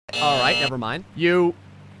All right, never mind. You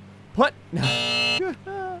put...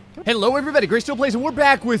 Hello, everybody. GrayStillPlays, and we're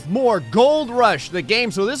back with more Gold Rush, the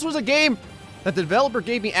game. So this was a game that the developer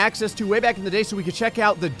gave me access to way back in the day so we could check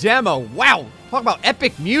out the demo. Wow, talk about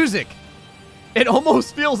epic music. It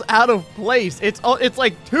almost feels out of place. It's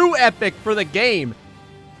like too epic for the game.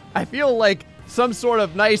 I feel like some sort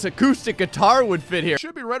of nice acoustic guitar would fit here.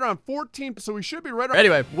 Should be right around 14, so we should be right around...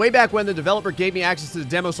 Anyway, way back when the developer gave me access to the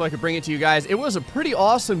demo so I could bring it to you guys, it was a pretty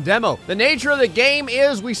awesome demo. The nature of the game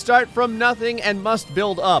is we start from nothing and must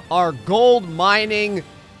build up our gold mining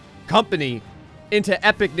company into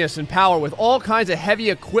epicness and power with all kinds of heavy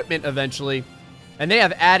equipment eventually. And they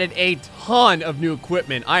have added a ton of new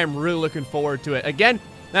equipment. I am really looking forward to it. Again,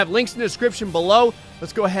 I have links in the description below.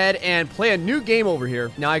 Let's go ahead and play a new game over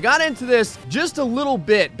here. Now, I got into this just a little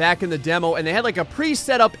bit back in the demo, and they had like a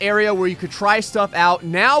pre-set up area where you could try stuff out.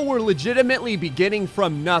 Now we're legitimately beginning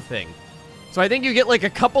from nothing. So I think you get like a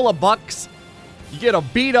couple of bucks. You get a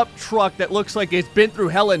beat-up truck that looks like it's been through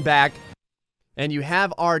hell and back. And you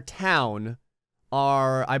have our town.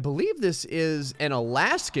 I believe this is an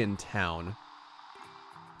Alaskan town.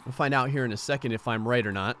 We'll find out here in a second if I'm right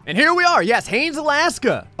or not. And here we are. Yes, Haines,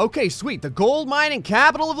 Alaska. Okay, sweet. The gold mining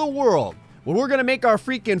capital of the world. Well, we're going to make our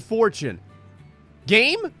freaking fortune.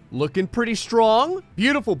 Game? Looking pretty strong.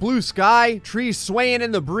 Beautiful blue sky. Trees swaying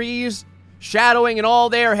in the breeze. Shadowing and all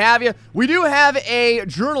there, have you? We do have a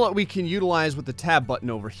journal that we can utilize with the tab button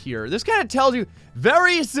over here. This kind of tells you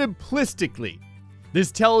very simplistically.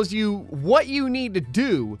 This tells you what you need to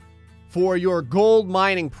do for your gold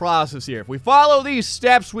mining process here. If we follow these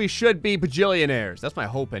steps, we should be bajillionaires. That's my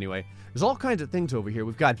hope anyway. There's all kinds of things over here.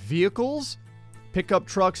 We've got vehicles, pickup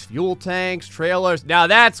trucks, fuel tanks, trailers. Now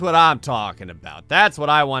that's what I'm talking about. That's what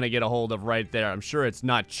I want to get a hold of right there. I'm sure it's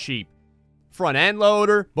not cheap. Front end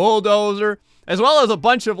loader, bulldozer, as well as a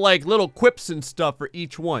bunch of like little quips and stuff for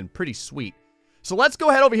each one. Pretty sweet. So let's go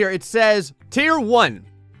ahead over here. It says Tier 1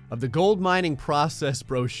 of the gold mining process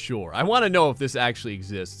brochure. I want to know if this actually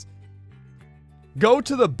exists. Go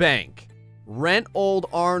to the bank, rent old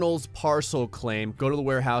Arnold's parcel claim, go to the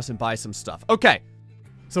warehouse and buy some stuff. Okay,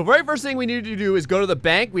 so very first thing we need to do is go to the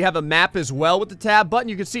bank. We have a map as well with the tab button.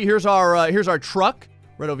 You can see here's our truck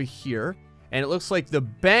right over here. And it looks like the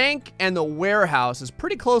bank and the warehouse is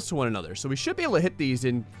pretty close to one another. So we should be able to hit these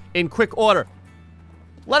in quick order.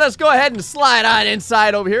 Let us go ahead and slide on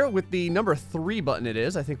inside over here with the number 3 button it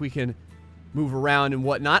is. I think we can move around and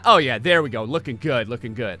whatnot. Oh yeah, there we go. Looking good,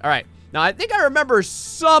 looking good. All right. Now, I think I remember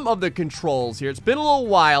some of the controls here. It's been a little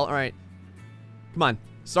while. All right. Come on.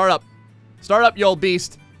 Start up. Start up, you old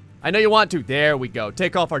beast. I know you want to. There we go.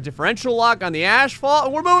 Take off our differential lock on the asphalt,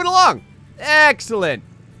 and we're moving along. Excellent.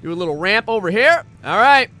 Do a little ramp over here. All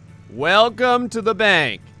right. Welcome to the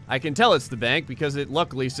bank. I can tell it's the bank because it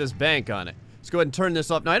luckily says bank on it. Let's go ahead and turn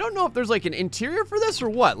this off. Now, I don't know if there's like an interior for this or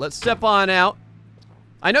what. Let's step on out.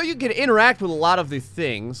 I know you can interact with a lot of the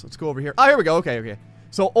things. Let's go over here. Oh, here we go. Okay, okay.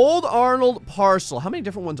 So, Old Arnold parcel. How many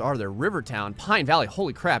different ones are there? Rivertown, Pine Valley.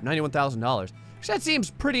 Holy crap, $91,000. Actually, that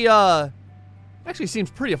seems pretty, actually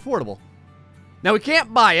seems pretty affordable. Now, we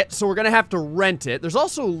can't buy it, so we're gonna have to rent it. There's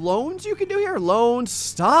also loans you can do here. Loan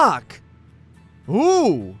stock.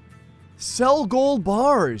 Ooh. Sell gold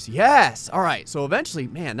bars. Yes. All right, so eventually,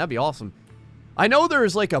 man, that'd be awesome. I know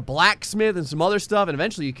there's like a blacksmith and some other stuff, and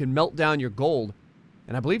eventually you can melt down your gold.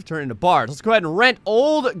 And I believe turn into bars. Let's go ahead and rent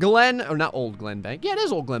Old Glen, or not Old Glen Bank. Yeah, it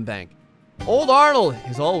is Old Glen Bank. Old Arnold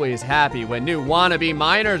is always happy when new wannabe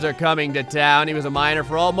miners are coming to town. He was a miner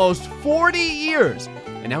for almost 40 years.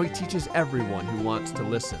 And now he teaches everyone who wants to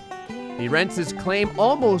listen. He rents his claim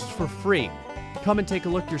almost for free. Come and take a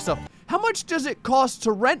look yourself. How much does it cost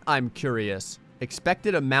to rent, I'm curious?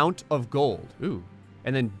 Expected amount of gold. Ooh.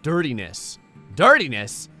 And then dirtiness.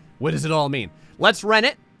 Dirtiness? What does it all mean? Let's rent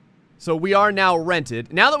it. So we are now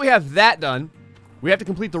rented. Now that we have that done, we have to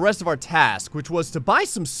complete the rest of our task, which was to buy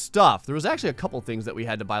some stuff. There was actually a couple things that we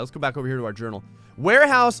had to buy. Let's go back over here to our journal.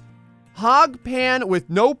 Warehouse, hog pan with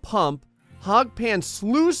no pump, hog pan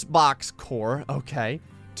sluice box core. Okay.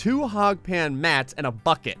 2 hog pan mats and a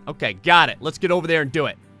bucket. Okay, got it. Let's get over there and do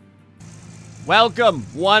it. Welcome,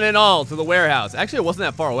 one and all, to the warehouse. Actually, it wasn't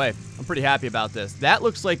that far away. I'm pretty happy about this. That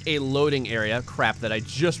looks like a loading area. Crap that I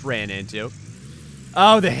just ran into.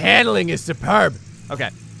 Oh, the handling is superb. Okay,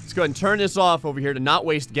 let's go ahead and turn this off over here to not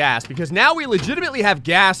waste gas, because now we legitimately have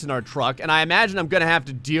gas in our truck, and I imagine I'm gonna have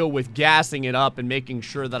to deal with gassing it up and making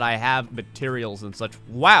sure that I have materials and such.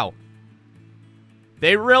 Wow.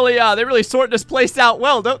 They really sort this place out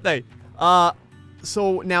well, don't they?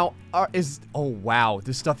 So now, oh wow,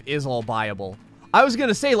 this stuff is all buyable. I was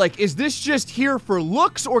gonna say, like, is this just here for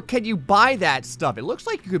looks, or can you buy that stuff? It looks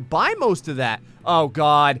like you could buy most of that. Oh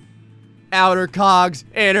god. outer cogs,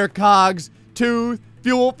 inner cogs, tooth,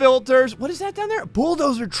 fuel filters. What is that down there?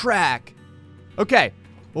 Bulldozer track. Okay,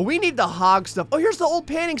 well, we need the hog stuff. Oh, here's the old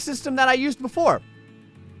panning system that I used before.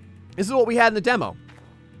 This is what we had in the demo.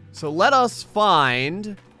 So let us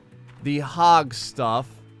find the hog stuff.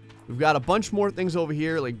 We've got a bunch more things over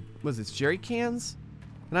here, like, what is this, jerry cans?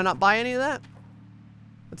 Can I not buy any of that?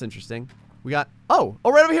 That's interesting. We got, oh,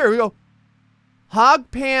 right over here we go. Hog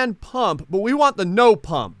pan pump, but we want the no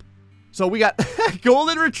pump. So we got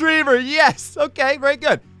golden retriever, yes, okay, very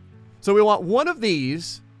good. So we want one of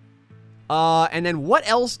these, and then what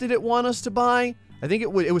else did it want us to buy? I think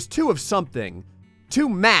it was 2 of something. 2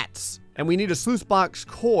 mats, and we need a sluice box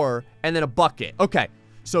core, and then a bucket. Okay,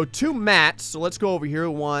 so 2 mats, so let's go over here.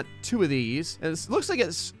 We want 2 of these, and it looks like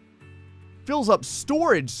it fills up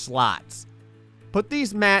storage slots. Put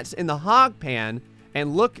these mats in the hog pan,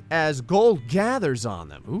 and look as gold gathers on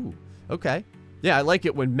them. Ooh, okay. Yeah, I like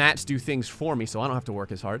it when mats do things for me, so I don't have to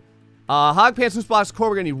work as hard. Hog pan, sluice box core,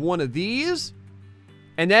 we're gonna need 1 of these.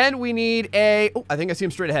 And then we need a, oh, I think I see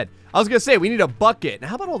him straight ahead. I was gonna say, we need a bucket. Now,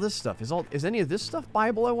 how about all this stuff? Is any of this stuff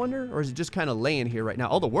buyable, I wonder? Or is it just kind of laying here right now?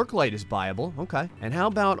 Oh, the work light is buyable. Okay. And how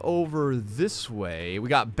about over this way? We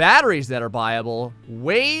got batteries that are buyable.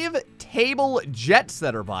 Wave table jets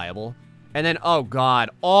that are buyable. And then, oh God,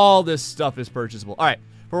 all this stuff is purchasable. All right.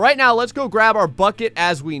 For right now, let's go grab our bucket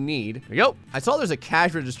as we need. There we go. I saw there's a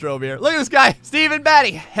cash register over here. Look at this guy, Stephen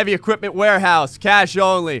Batty. Heavy equipment warehouse, cash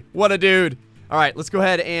only. What a dude. All right, let's go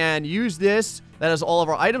ahead and use this. That is all of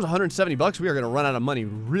our items, 170 bucks. We are gonna run out of money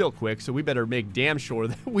real quick, so we better make damn sure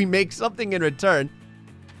that we make something in return.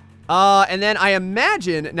 And then I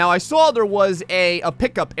imagine, now I saw there was a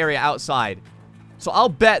pickup area outside. So I'll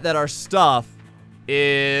bet that our stuff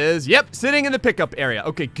is, yep, sitting in the pickup area.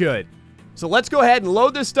 Okay, good. So let's go ahead and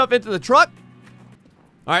load this stuff into the truck.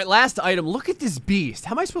 All right, last item. Look at this beast.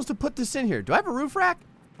 How am I supposed to put this in here? Do I have a roof rack?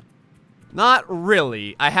 Not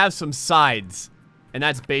really. I have some sides, and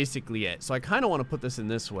that's basically it. So I kind of want to put this in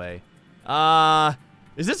this way.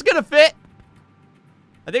 Is this gonna fit?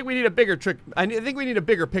 I think we need a bigger truck. I think we need a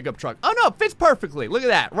bigger pickup truck. Oh no, it fits perfectly. Look at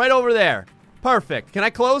that, right over there. Perfect. Can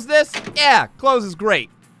I close this? Yeah, close is great.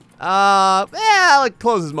 Yeah, it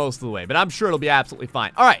closes most of the way, but I'm sure it'll be absolutely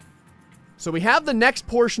fine. All right. So we have the next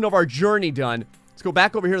portion of our journey done. Let's go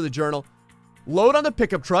back over here to the journal. Load on the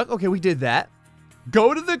pickup truck. Okay, we did that.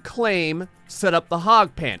 Go to the claim, set up the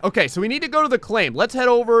hog pan. Okay, so we need to go to the claim. Let's head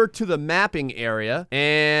over to the mapping area.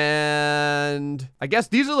 And I guess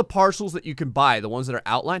these are the parcels that you can buy, the ones that are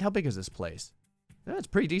outlined. How big is this place? It's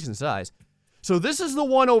pretty decent size. So this is the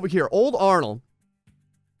one over here, Old Arnold.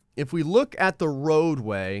 If we look at the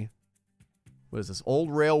roadway, what is this?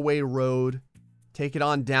 Old Railway Road. Take it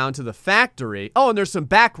on down to the factory. Oh, and there's some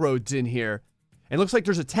back roads in here. And it looks like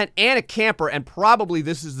there's a tent and a camper, and probably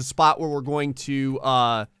this is the spot where we're going to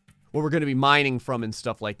be mining from and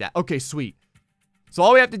stuff like that. Okay, sweet. So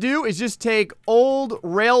all we have to do is just take Old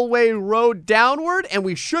Railway Road downward, and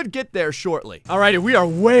we should get there shortly. Alrighty, we are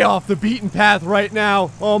way off the beaten path right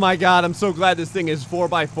now. Oh my God, I'm so glad this thing is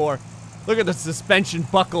 4x4. Look at the suspension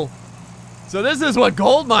buckle. So this is what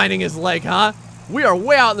gold mining is like, huh? We are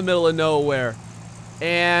way out in the middle of nowhere.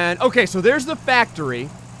 And, okay, so there's the factory.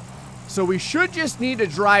 So we should just need to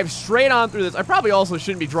drive straight on through this. I probably also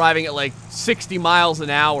shouldn't be driving at like 60 miles an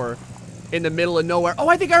hour in the middle of nowhere. Oh,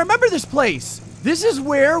 I think I remember this place. This is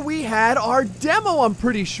where we had our demo, I'm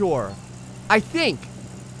pretty sure. I think.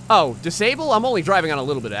 Oh, disable? I'm only driving on a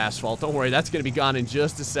little bit of asphalt. Don't worry, that's gonna be gone in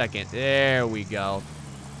just a second. There we go.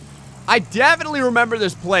 I definitely remember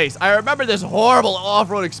this place. I remember this horrible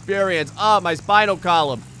off-road experience. Oh, my spinal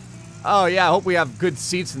column. Oh, yeah, I hope we have good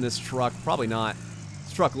seats in this truck. Probably not.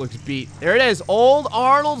 This truck looks beat. There it is. Old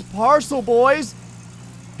Arnold's parcel, boys.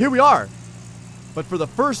 Here we are. But for the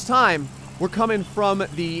first time, we're coming from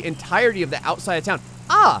the entirety of the outside of town.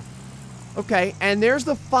 Ah! Okay, and there's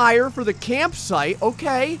the fire for the campsite.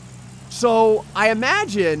 Okay. So, I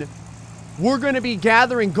imagine we're going to be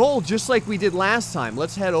gathering gold just like we did last time.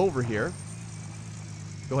 Let's head over here.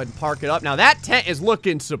 Go ahead and park it up. Now, that tent is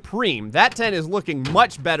looking supreme. That tent is looking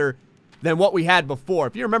much better than what we had before.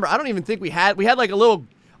 If you remember, I don't even think we had like a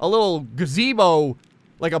little gazebo,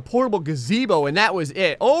 like a portable gazebo, and that was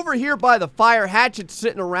it. Over here by the fire, hatchets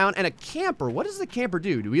sitting around, and a camper. What does the camper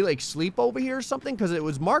do? Do we like sleep over here or something? Because it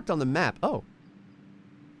was marked on the map. Oh.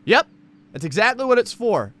 Yep. That's exactly what it's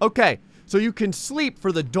for. Okay. So you can sleep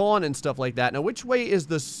for the dawn and stuff like that. Now, which way is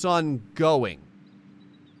the sun going?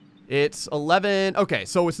 It's 11. Okay,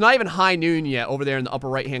 so it's not even high noon yet over there in the upper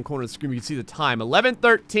right-hand corner of the screen. You can see the time.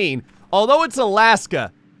 11:13. Although it's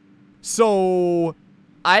Alaska. So,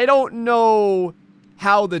 I don't know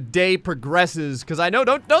how the day progresses, because I know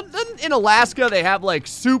don't in Alaska they have like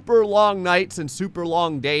super long nights and super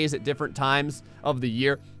long days at different times of the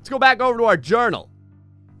year. Let's go back over to our journal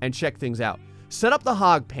and check things out. Set up the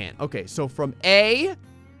hog pan. Okay, so from A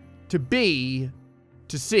to B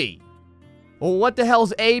to C. Well, what the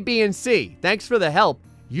hell's A, B, and C? Thanks for the help.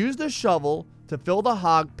 Use the shovel to fill the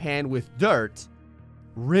hog pan with dirt.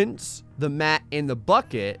 Rinse the mat in the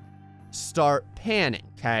bucket. Start panning,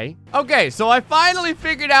 okay? Okay, so I finally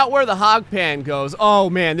figured out where the hog pan goes. Oh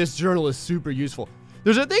man, this journal is super useful.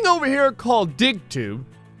 There's a thing over here called DigTube.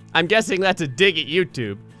 I'm guessing that's a dig at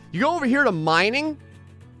YouTube. You go over here to mining.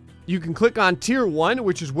 You can click on tier 1,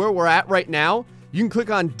 which is where we're at right now. You can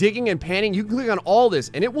click on digging and panning. You can click on all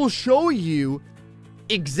this, and it will show you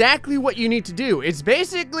exactly what you need to do. It's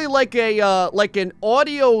basically like a like an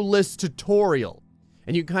audio list tutorial.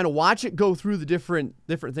 And you can kind of watch it go through the different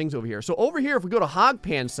things over here. So over here, if we go to hog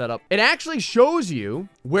pan setup, it actually shows you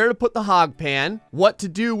where to put the hog pan, what to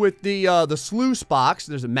do with the sluice box.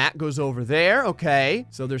 There's a mat goes over there. Okay.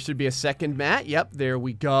 So there should be a second mat. Yep. There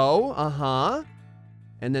we go. Uh-huh.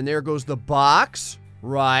 And then there goes the box.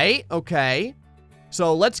 Right. Okay.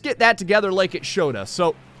 So let's get that together like it showed us.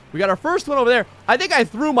 So we got our first one over there. I think I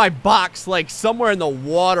threw my box like somewhere in the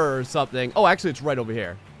water or something. Oh, actually, it's right over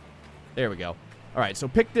here. There we go. All right, so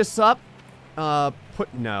pick this up.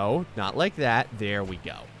 No, not like that. There we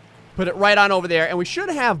go. Put it right on over there, and we should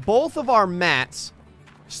have both of our mats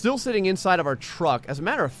still sitting inside of our truck. As a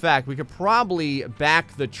matter of fact, we could probably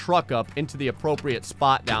back the truck up into the appropriate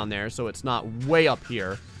spot down there so it's not way up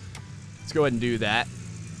here. Let's go ahead and do that.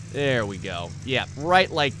 There we go. Yeah,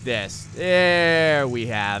 right like this. There we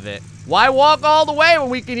have it. Why walk all the way when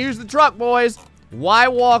we can use the truck, boys? Why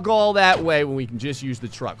walk all that way when we can just use the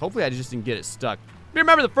truck? Hopefully I just didn't get it stuck.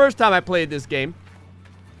 Remember the first time I played this game?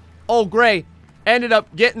 Old Gray ended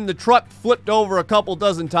up getting the truck flipped over a couple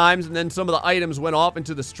dozen times, and then some of the items went off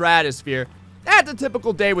into the stratosphere. That's a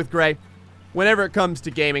typical day with Gray. Whenever it comes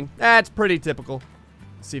to gaming, that's pretty typical.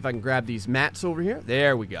 Let's see if I can grab these mats over here.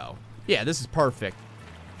 There we go. Yeah, this is perfect.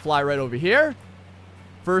 Fly right over here.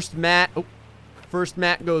 First mat. Oh, first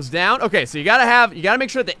mat goes down. Okay, so you gotta make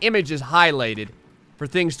sure that the image is highlighted for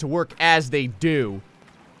things to work as they do.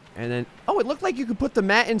 And then, oh, it looked like you could put the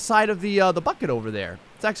mat inside of the bucket over there.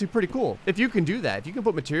 It's actually pretty cool. If you can do that, if you can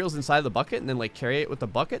put materials inside of the bucket and then like carry it with the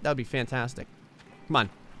bucket, that would be fantastic. Come on,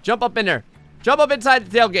 jump up in there. Jump up inside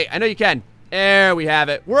the tailgate. I know you can. There we have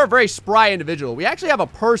it. We're a very spry individual. We actually have a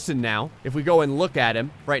person now, if we go and look at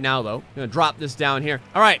him. Right now, though. I'm gonna drop this down here.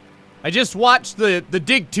 All right. I just watched the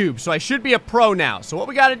dig tube, so I should be a pro now. So what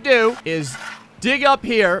we gotta do is dig up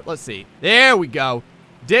here. Let's see. There we go.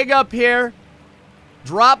 Dig up here.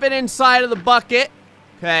 Drop it inside of the bucket.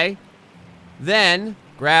 Okay. Then,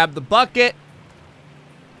 grab the bucket.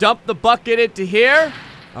 Dump the bucket into here.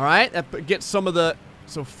 All right. That gets some of the...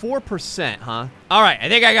 So 4%, huh? All right. I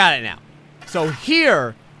think I got it now. So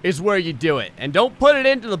here is where you do it. And don't put it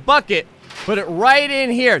into the bucket. Put it right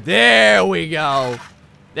in here. There we go.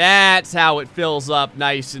 That's how it fills up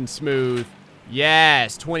nice and smooth.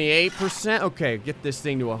 Yes, 28%. Okay, get this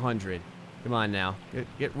thing to 100. Come on now.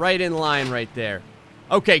 Get right in line right there.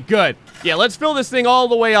 Okay, good. Yeah, let's fill this thing all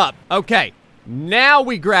the way up. Okay, now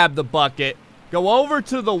we grab the bucket, go over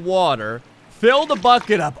to the water, fill the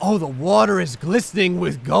bucket up. Oh, the water is glistening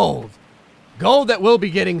with gold. Gold that we'll be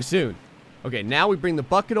getting soon. Okay, now we bring the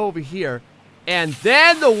bucket over here, and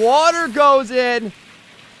then the water goes in,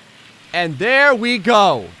 and there we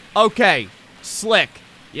go. Okay, slick.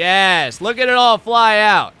 Yes, look at it all fly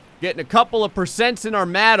out. Getting a couple of percents in our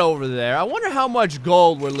mat over there. I wonder how much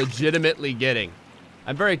gold we're legitimately getting.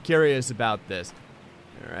 I'm very curious about this.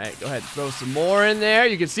 All right, go ahead and throw some more in there.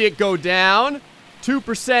 You can see it go down.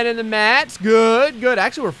 2% in the mats. Good, good.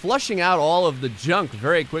 Actually, we're flushing out all of the junk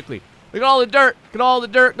very quickly. Look at all the dirt. Look at all the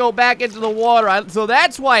dirt go back into the water. So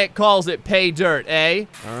that's why it calls it pay dirt, eh?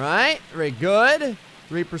 All right, very good.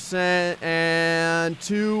 3% and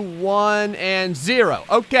 2, 1, and 0.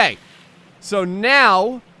 Okay, so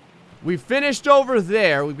now we've finished over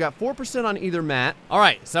there. We've got 4% on either mat. All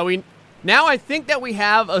right, so now I think that we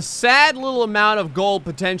have a sad little amount of gold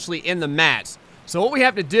potentially in the mats. So what we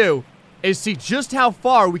have to do is see just how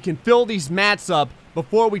far we can fill these mats up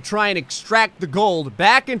before we try and extract the gold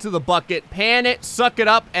back into the bucket, pan it, suck it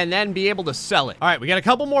up, and then be able to sell it. All right, we got a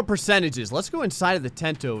couple more percentages. Let's go inside of the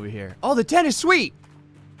tent over here. Oh, the tent is sweet.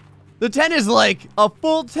 The tent is like a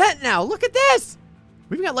full tent now. Look at this.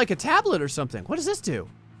 We've got like a tablet or something. What does this do?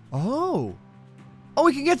 Oh. Oh,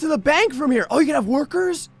 we can get to the bank from here. Oh, you can have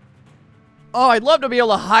workers? Oh, I'd love to be able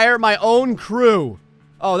to hire my own crew.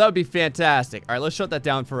 Oh, that would be fantastic. All right, let's shut that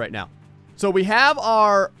down for right now. So we have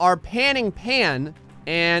our panning pan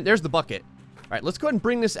And there's the bucket. All right, let's go ahead and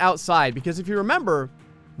bring this outside, because if you remember,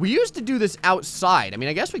 we used to do this outside. I mean,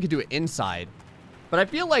 I guess we could do it inside. But I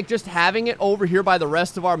feel like just having it over here by the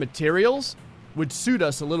rest of our materials would suit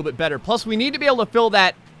us a little bit better. Plus, we need to be able to fill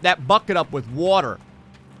that bucket up with water.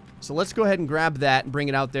 So let's go ahead and grab that and bring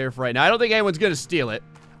it out there for right now. I don't think anyone's going to steal it.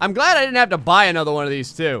 I'm glad I didn't have to buy another one of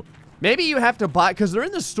these, too. Maybe you have to buy, because they're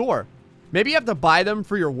in the store. Maybe you have to buy them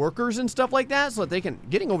for your workers and stuff like that so that they can...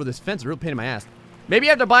 Getting over this fence is a real pain in my ass. Maybe you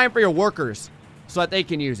have to buy them for your workers so that they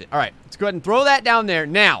can use it. All right, let's go ahead and throw that down there.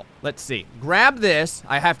 Now, let's see. Grab this.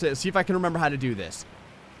 I have to see if I can remember how to do this.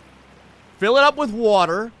 Fill it up with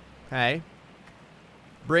water. Okay.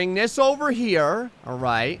 Bring this over here. All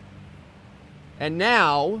right. And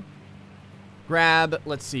now, grab,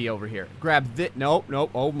 let's see over here. Grab this. Nope,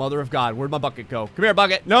 nope. Oh, mother of God. Where'd my bucket go? Come here,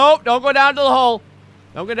 bucket. Nope, don't go down to the hole.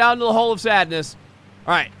 Don't go down to the hole of sadness.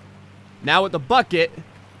 All right. Now with the bucket,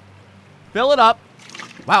 fill it up.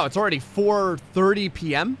 Wow, it's already 4:30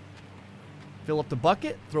 p.m. Fill up the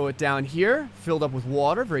bucket. Throw it down here. Filled up with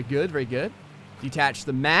water. Very good, very good. Detach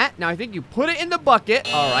the mat. Now, I think you put it in the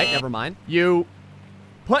bucket. All right, never mind. You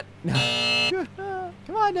put...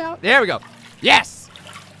 Come on now. There we go. Yes!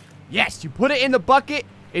 Yes, you put it in the bucket.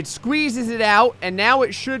 It squeezes it out, and now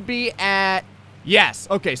it should be at... Yes.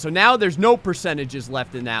 Okay, so now there's no percentages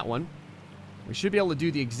left in that one. We should be able to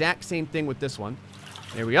do the exact same thing with this one.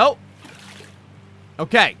 There we go.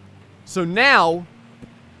 Okay. So now,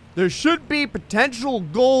 there should be potential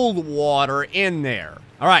gold water in there.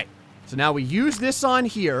 All right. So now we use this on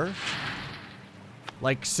here.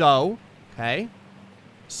 Like so. Okay.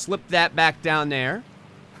 Slip that back down there.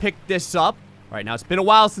 Pick this up. All right, now it's been a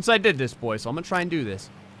while since I did this, boys, so I'm going to try and do this.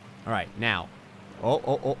 All right, now.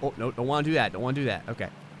 Oh, no, don't want to do that. Don't want to do that. Okay.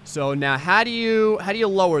 So now how do you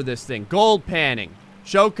lower this thing? Gold panning.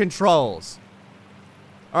 Show controls.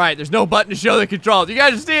 All right, there's no button to show the controls. You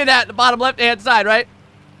guys are seeing that in the bottom left-hand side, right?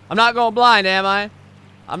 I'm not going blind, am I?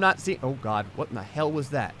 I'm not seeing... Oh, God. What in the hell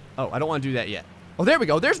was that? Oh, I don't want to do that yet. Oh, there we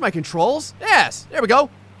go. There's my controls. Yes, there we go.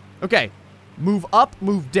 Okay. Move up,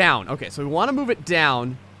 move down. Okay, so we want to move it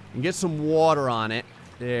down and get some water on it.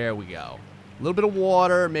 There we go. A little bit of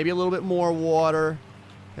water, maybe a little bit more water.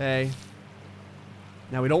 Okay.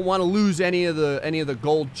 Now we don't want to lose any of the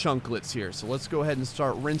gold chunklets here. So let's go ahead and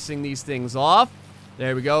start rinsing these things off.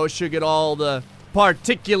 There we go. It should get all the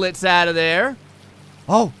particulates out of there.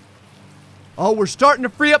 Oh. Oh, we're starting to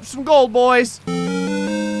free up some gold, boys.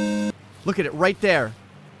 Look at it right there.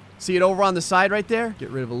 See it over on the side right there?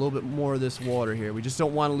 Get rid of a little bit more of this water here. We just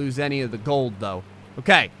don't want to lose any of the gold, though.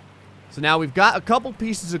 Okay. So now we've got a couple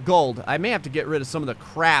pieces of gold. I may have to get rid of some of the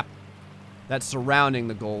crap that's surrounding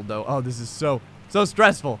the gold, though. Oh, this is so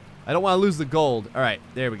stressful. I don't want to lose the gold. All right,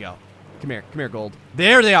 there we go. Come here, gold.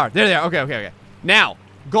 There they are. There they are. Okay. Now,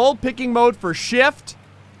 gold picking mode for shift,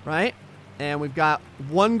 right? And we've got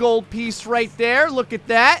one gold piece right there. Look at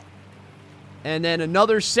that. And then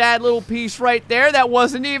another sad little piece right there. That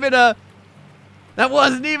wasn't even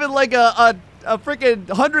like a freaking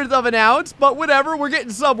 100th of an ounce, but whatever, we're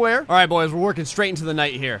getting somewhere. All right, boys, we're working straight into the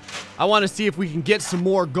night here. I want to see if we can get some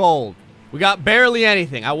more gold. We got barely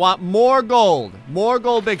anything. I want more gold. More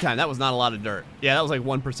gold big time. That was not a lot of dirt. Yeah, that was like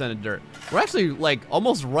 1% of dirt. We're actually like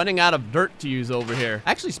almost running out of dirt to use over here.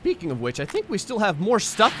 Actually, speaking of which, I think we still have more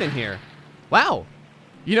stuff in here. Wow.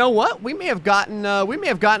 You know what? We may have gotten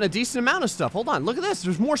a decent amount of stuff. Hold on, look at this.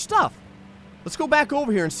 There's more stuff. Let's go back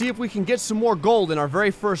over here and see if we can get some more gold in our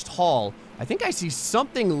very first haul. I think I see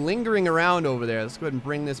something lingering around over there. Let's go ahead and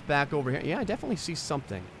bring this back over here. Yeah, I definitely see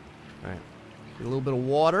something. All right. Get a little bit of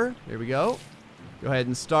water. There we go. Go ahead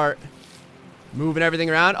and start moving everything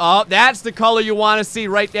around. Oh, that's the color you want to see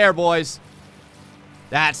right there, boys.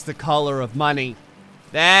 That's the color of money.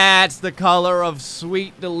 That's the color of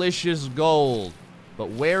sweet, delicious gold. But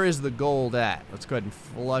where is the gold at? Let's go ahead and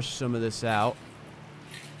flush some of this out.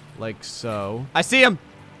 Like so. I see them.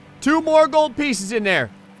 2 more gold pieces in there.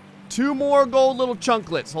 2 more gold little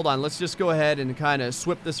chunklets. Hold on. Let's just go ahead and kind of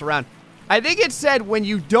swip this around. I think it said when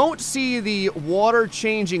you don't see the water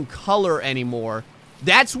changing color anymore,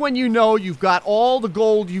 that's when you know you've got all the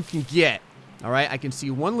gold you can get. All right. I can see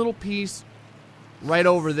one little piece right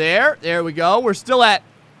over there. There we go. We're still at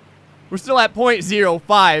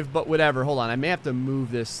 0.05, but whatever. Hold on. I may have to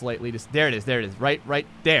move this slightly. Just, there it is. There it is. Right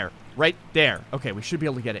there. Right there. Okay, we should be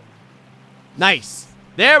able to get it. Nice.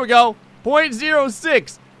 There we go.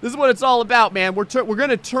 0.06. This is what it's all about, man. We're going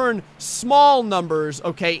to turn small numbers,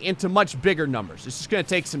 okay, into much bigger numbers. It's just going to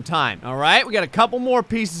take some time, all right? We got a couple more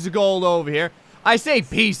pieces of gold over here. I say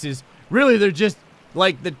pieces. Really, they're just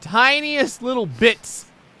like the tiniest little bits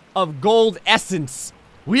of gold essence.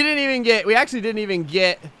 We actually didn't even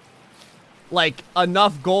get like,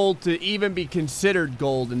 enough gold to even be considered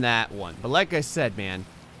gold in that one. But like I said, man,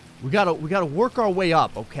 we gotta work our way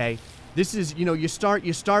up, okay? This is, you know, you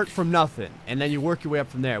start from nothing, and then you work your way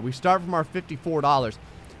up from there. We start from our $54.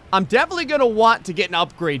 I'm definitely gonna want to get an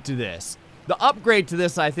upgrade to this. The upgrade to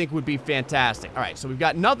this, I think, would be fantastic. All right, so we've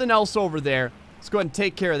got nothing else over there. Let's go ahead and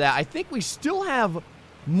take care of that. I think we still have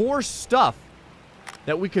more stuff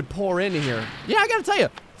that we could pour into here. Yeah, I gotta tell you,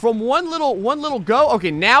 from one little go.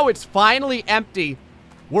 Okay, now it's finally empty.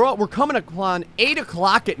 We're coming upon 8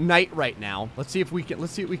 o'clock at night right now. Let's see what we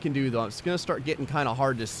can do though. It's gonna start getting kind of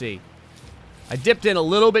hard to see. I dipped in a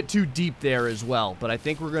little bit too deep there as well, but I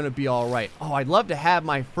think we're gonna be all right. Oh, I'd love to have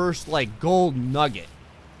my first like gold nugget,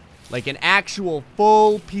 like an actual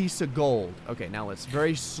full piece of gold. Okay, now let's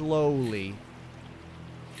very slowly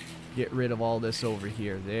get rid of all this over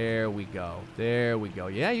here. There we go. There we go.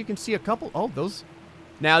 Yeah, you can see a couple. Oh, those.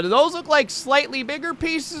 Now, do those look like slightly bigger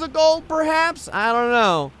pieces of gold, perhaps? I don't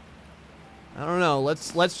know. I don't know.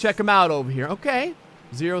 Let's check them out over here. Okay.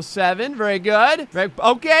 07, very good.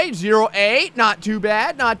 Okay, 08, not too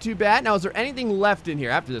bad, not too bad. Now, is there anything left in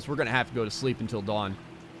here? After this, we're going to have to go to sleep until dawn,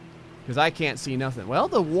 because I can't see nothing. Well,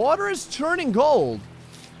 the water is turning gold.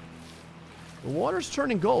 The water's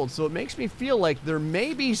turning gold, so it makes me feel like there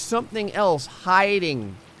may be something else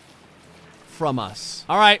hiding from us.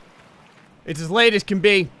 All right. It's as late as can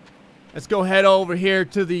be. Let's go head over here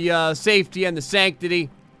to the safety and the sanctity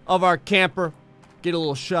of our camper. Get a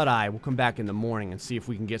little shut-eye. We'll come back in the morning and see if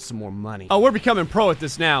we can get some more money. Oh, we're becoming pro at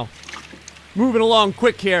this now. Moving along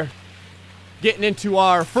quick here. Getting into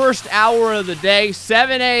our first hour of the day,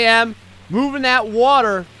 7 a.m. Moving that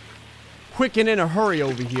water quick and in a hurry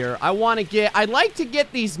over here. I'd like to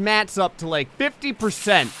get these mats up to like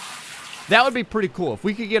 50%. That would be pretty cool. If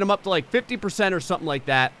we could get them up to like 50% or something like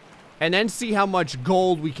that, and then see how much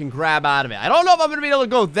gold we can grab out of it. I don't know if I'm going to be able to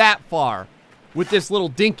go that far with this little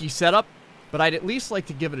dinky setup, but I'd at least like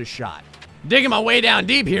to give it a shot. Digging my way down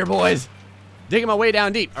deep here, boys. Digging my way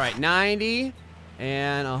down deep. All right, 90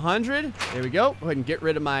 and 100. There we go. Go ahead and get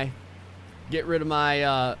rid of my,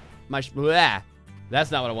 blah. That's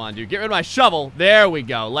not what I want to do. Get rid of my shovel. There we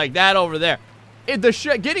go. Like that over there.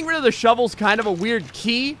 Getting rid of the shovel's kind of a weird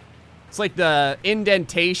key. It's like the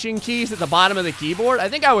indentation keys at the bottom of the keyboard. I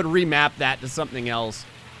think I would remap that to something else.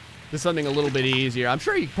 To something a little bit easier. I'm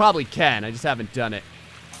sure you probably can. I just haven't done it.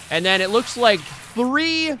 And then it looks like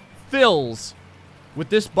 3 fills with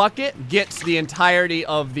this bucket gets the entirety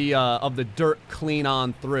of the dirt clean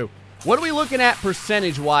on through. What are we looking at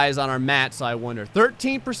percentage-wise on our mats, I wonder?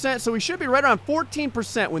 13%? So we should be right around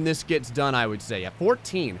 14% when this gets done, I would say. Yeah,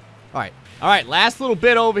 14. All right. All right, last little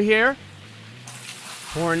bit over here.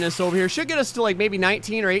 Pouring this over here. Should get us to like maybe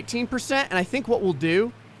 19 or 18%. And I think what we'll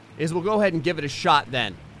do is we'll go ahead and give it a shot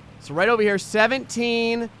then. So right over here,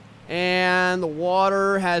 17. And the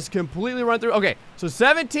water has completely run through. Okay, so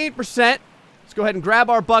 17%. Let's go ahead and grab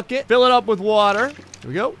our bucket. Fill it up with water. Here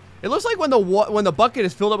we go. It looks like when the bucket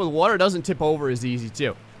is filled up with water, it doesn't tip over as easy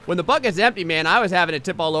too. When the bucket's empty, man, I was having it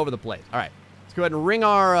tip all over the place. All right, let's go ahead and wring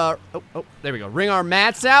our, there we go. Wring our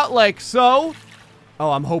mats out like so.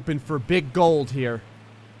 Oh, I'm hoping for big gold here.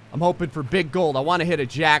 I'm hoping for big gold. I want to hit a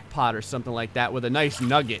jackpot or something like that with a nice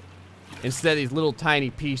nugget instead of these little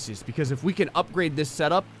tiny pieces. Because if we can upgrade this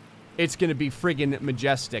setup, it's going to be friggin'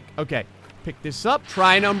 majestic. Okay, pick this up.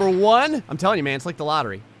 Try number 1. I'm telling you, man, it's like the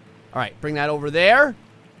lottery. All right, bring that over there.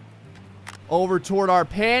 Over toward our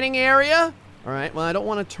panning area. All right, well, I don't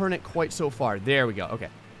want to turn it quite so far. There we go. Okay.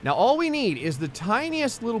 Now, all we need is the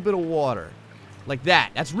tiniest little bit of water. Like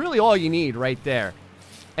that. That's really all you need right there.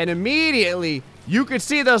 And immediately, you could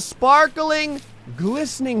see the sparkling,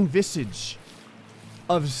 glistening visage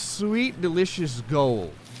of sweet, delicious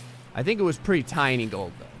gold. I think it was pretty tiny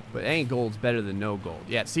gold, though. But any gold's better than no gold.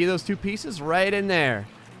 Yeah, see those 2 pieces right in there?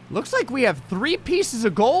 Looks like we have 3 pieces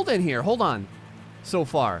of gold in here. Hold on. So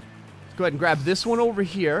far. Let's go ahead and grab this one over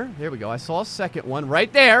here. There we go. I saw a second one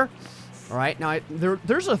right there. All right, now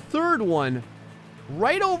there's a third one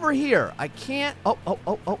right over here. I can't.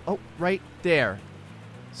 Oh, right there.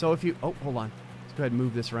 So if you, hold on. Let's go ahead and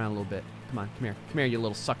move this around a little bit. Come on, come here. Come here, you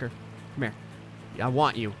little sucker. Come here. Yeah, I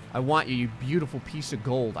want you. I want you, you beautiful piece of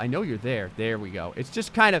gold. I know you're there. There we go. It's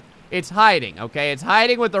just kind of, it's hiding, okay? It's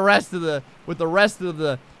hiding with the rest of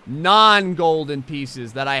the non-golden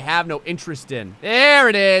pieces that I have no interest in. There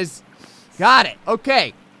it is. Got it.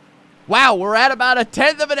 Okay. Wow, we're at about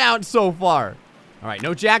 1/10 of an ounce so far. All right,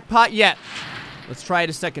 no jackpot yet. Let's try it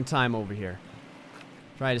a second time over here.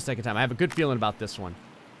 Try it a second time. I have a good feeling about this one.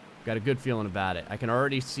 Got a good feeling about it. I can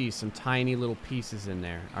already see some tiny little pieces in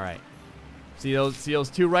there. All right. See those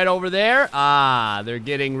 2 right over there? Ah, they're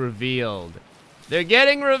getting revealed. They're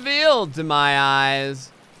getting revealed to my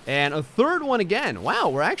eyes. And a third one again. Wow,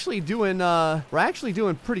 we're actually doing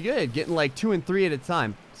pretty good. Getting like 2 and 3 at a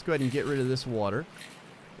time. Let's go ahead and get rid of this water.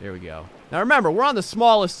 There we go. Now remember, we're on the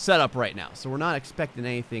smallest setup right now, so we're not expecting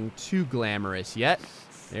anything too glamorous yet.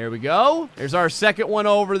 There we go. There's our second one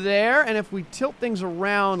over there. And if we tilt things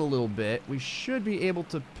around a little bit, we should be able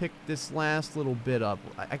to pick this last little bit up.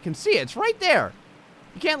 I can see it. It's right there.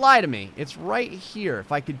 You can't lie to me. It's right here.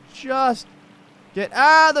 If I could just get...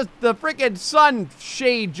 the freaking sun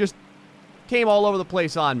shade just came all over the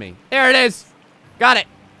place on me. There it is. Got it.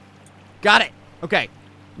 Got it. Okay.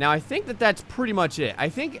 Now, I think that that's pretty much it. I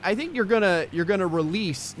think you're gonna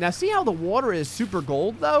release... Now, see how the water is super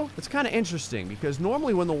gold, though? That's kind of interesting, because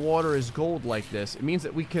normally when the water is gold like this, it means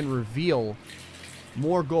that we can reveal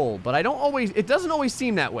more gold. But I don't always... It doesn't always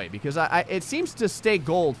seem that way, because it seems to stay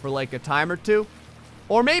gold for like a time or two.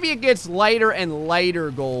 Or maybe it gets lighter and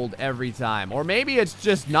lighter gold every time. Or maybe it's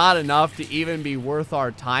just not enough to even be worth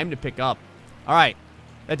our time to pick up. All right.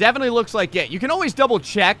 That definitely looks like it. You can always double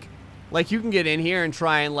check. Like, you can get in here and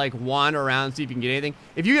try and, like, wander around and see if you can get anything.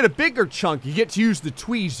 If you get a bigger chunk, you get to use the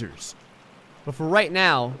tweezers. But for right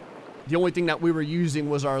now, the only thing that we were using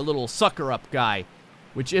was our little sucker-up guy.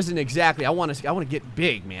 Which isn't exactly... I want to get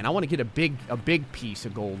big, man. I want to get a big piece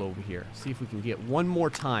of gold over here. See if we can get one more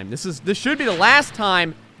time. This should be the last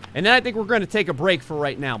time. And then I think we're going to take a break for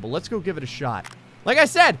right now. But let's go give it a shot. Like I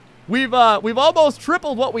said... We've almost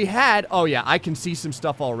tripled what we had. Oh, yeah, I can see some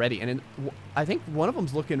stuff already. And I think one of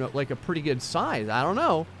them's looking like a pretty good size. I don't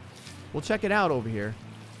know. We'll check it out over here.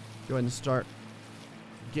 Go ahead and start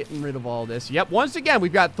getting rid of all this. Yep, once again,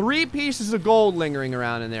 we've got 3 pieces of gold lingering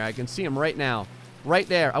around in there. I can see them right now. Right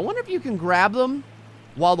there. I wonder if you can grab them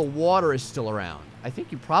while the water is still around. I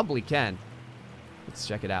think you probably can. Let's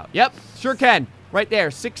check it out. Yep, sure can. Right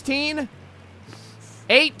there. 16.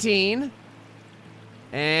 18.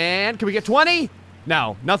 And can we get 20?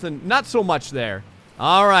 No, nothing, not so much there.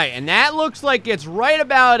 All right, and that looks like it's right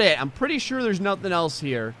about it. I'm pretty sure there's nothing else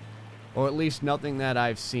here, or at least nothing that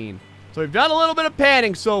I've seen. So we've done a little bit of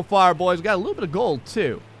panning so far, boys. We got a little bit of gold,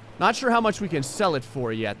 too. Not sure how much we can sell it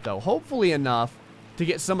for yet, though. Hopefully enough to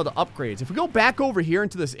get some of the upgrades. If we go back over here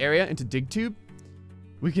into this area, into DigTube,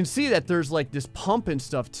 we can see that there's like this pump and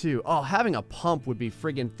stuff too. Oh, having a pump would be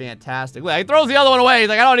friggin' fantastic. Look, he throws the other one away. He's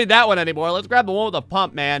like, I don't need that one anymore. Let's grab the one with the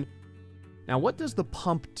pump, man. Now, what does the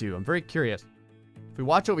pump do? I'm very curious. If we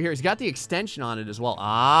watch over here, he's got the extension on it as well.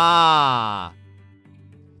 Ah.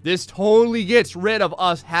 This totally gets rid of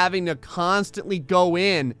us having to constantly go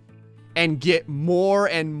in and get more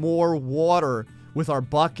and more water with our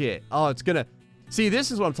bucket. Oh, it's gonna... See,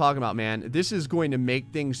 this is what I'm talking about, man. This is going to make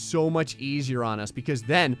things so much easier on us because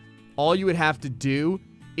then all you would have to do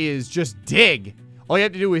is just dig. All you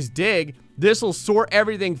have to do is dig. This will sort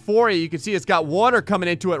everything for you. You can see it's got water coming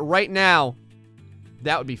into it right now.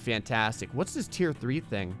 That would be fantastic. What's this tier 3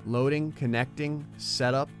 thing? Loading, connecting,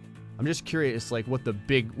 setup. I'm just curious, like, what the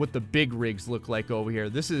big rigs look like over here.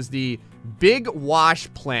 This is the big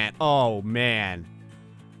wash plant. Oh, man.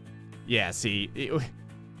 Yeah, see...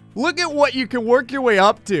 Look at what you can work your way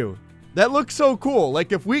up to. That looks so cool.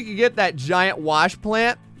 Like, if we could get that giant wash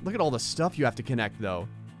plant. Look at all the stuff you have to connect, though.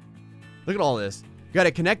 Look at all this. You got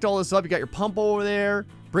to connect all this up. You got your pump over there,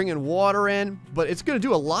 bringing water in. But it's going to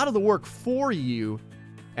do a lot of the work for you.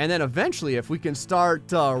 And then eventually, if we can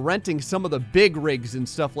start renting some of the big rigs and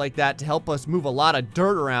stuff like that to help us move a lot of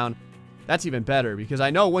dirt around, that's even better. Because I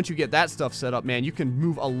know once you get that stuff set up, man, you can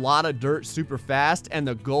move a lot of dirt super fast. And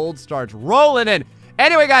the gold starts rolling in.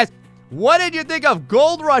 Anyway, guys, what did you think of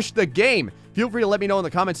Gold Rush the game? Feel free to let me know in the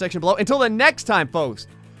comment section below. Until the next time, folks,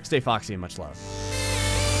 stay foxy and much love.